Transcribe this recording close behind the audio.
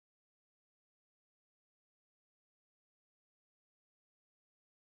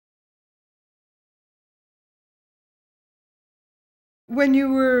When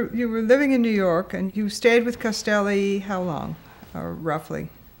you were living in New York and you stayed with Costelli, how long, or roughly?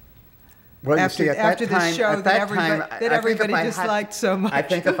 Well, after, you see, after the show that everybody disliked so much. I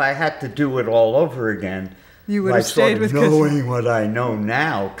think if I had to do it all over again, you would have stayed with knowing what I know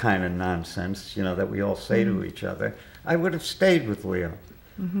now, kind of nonsense, you know, that we all say to each other, I would have stayed with Leo.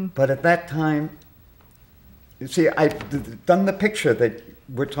 But at that time, you see, I'd done the picture that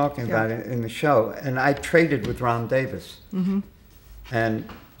we're talking about in the show, and I traded with Ron Davis. And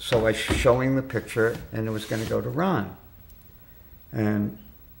so I was showing the picture, and it was going to go to Ron. And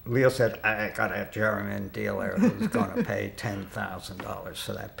Leo said, I got a German dealer who's going to pay $10,000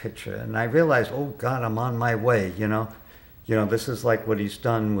 for that picture. And I realized, oh God, I'm on my way, you know. You know, this is like what he's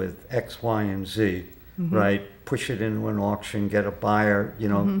done with X, Y, and Z, right? Push it into an auction, get a buyer, you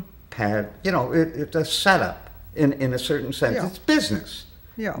know, pad. You know, it's a setup in a certain sense. It's business.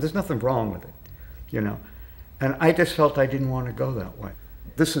 There's nothing wrong with it, you know. And I just felt I didn't want to go that way.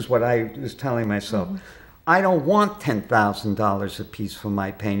 This is what I was telling myself. I don't want $10,000 a piece for my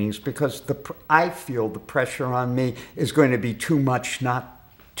paintings because I feel the pressure on me is going to be too much not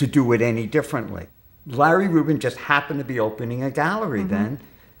to do it any differently. Larry Rubin just happened to be opening a gallery then,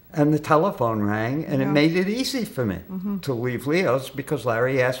 and the telephone rang, and it made it easy for me to leave Leo's because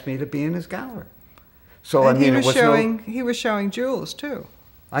Larry asked me to be in his gallery. So and I mean, he was showing Jules too.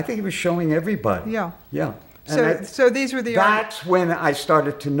 I think he was showing everybody. Yeah. So these were the... That's when I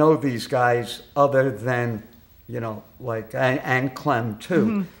started to know these guys other than, you know, like, and Clem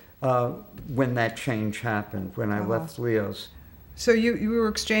too, when that change happened, when I left Leo's. So you were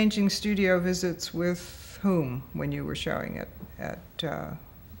exchanging studio visits with whom when you were showing it at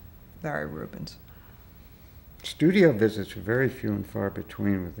Larry Rubin's? Studio visits were very few and far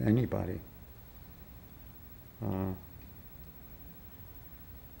between with anybody.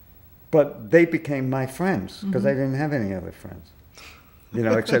 But they became my friends because I didn't have any other friends, you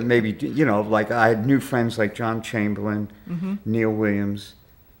know, except maybe, you know, like I had new friends like John Chamberlain, Neil Williams,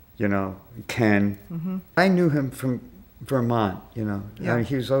 you know, Ken. I knew him from Vermont, you know. I mean,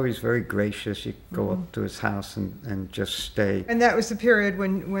 he was always very gracious. You go up to his house and just stay. And that was the period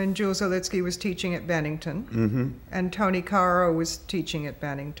when Jules Olitsky was teaching at Bennington and Tony Caro was teaching at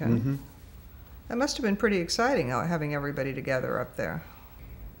Bennington. That must have been pretty exciting, having everybody together up there.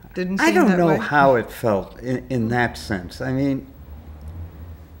 Didn't seem I don't that know way? how it felt in that sense. I mean,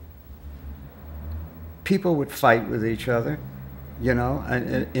 people would fight with each other, you know,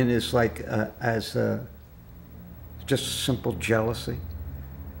 and it's like just simple jealousy,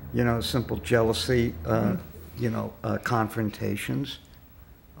 you know, simple jealousy, you know, confrontations.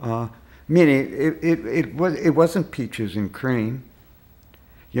 Meaning it wasn't peaches and cream.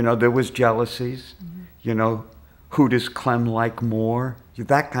 You know, there was jealousies, you know, who does Clem like more?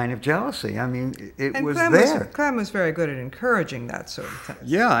 That kind of jealousy. I mean, it was there. Clem was very good at encouraging that sort of thing.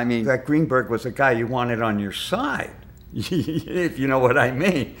 Yeah, I mean, that Greenberg was a guy you wanted on your side, if you know what I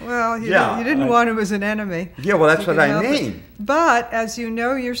mean. Well, you didn't want him as an enemy. Yeah, well, that's what I mean. But, as you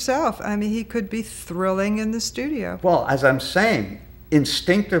know yourself, I mean, he could be thrilling in the studio. Well, as I'm saying,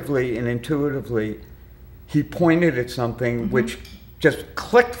 instinctively and intuitively, he pointed at something which just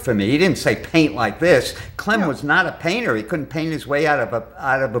clicked for me. He didn't say paint like this. Clem was not a painter. He couldn't paint his way out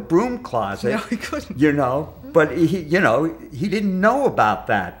of a broom closet. No, he couldn't. You know, but he didn't know about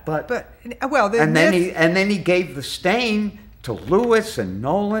that. And then he gave the stain to Lewis and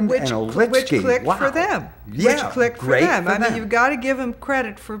Nolan and Olitsky. Which clicked for them. Yeah, which clicked for them. I mean, you've got to give him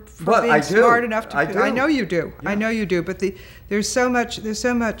credit for being smart enough to. I know you do. Yeah. I know you do. But there's so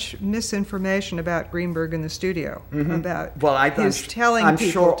much misinformation about Greenberg in the studio about his telling I'm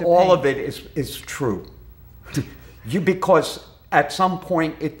people sure to all paint. of it is true. Because at some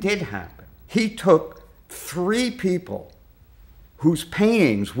point it did happen. He took 3 people whose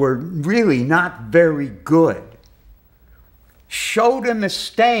paintings were really not very good, showed him a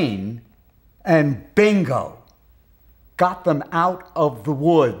stain, and bingo, got them out of the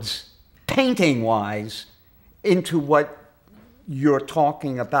woods, painting-wise, into what you're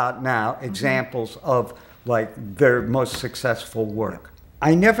talking about now, examples of like their most successful work.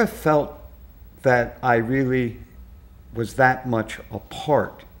 I never felt that I really was that much a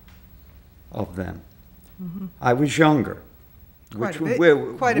part of them. I was younger. Quite a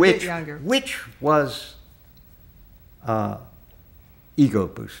bit younger. Which was ego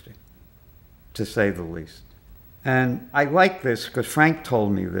boosting, to say the least. And I like this because Frank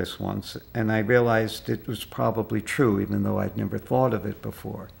told me this once, and I realized it was probably true, even though I'd never thought of it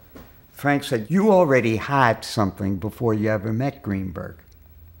before. Frank said, you already had something before you ever met Greenberg.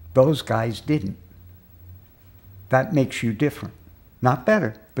 Those guys didn't. That makes you different. Not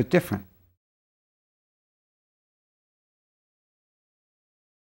better, but different.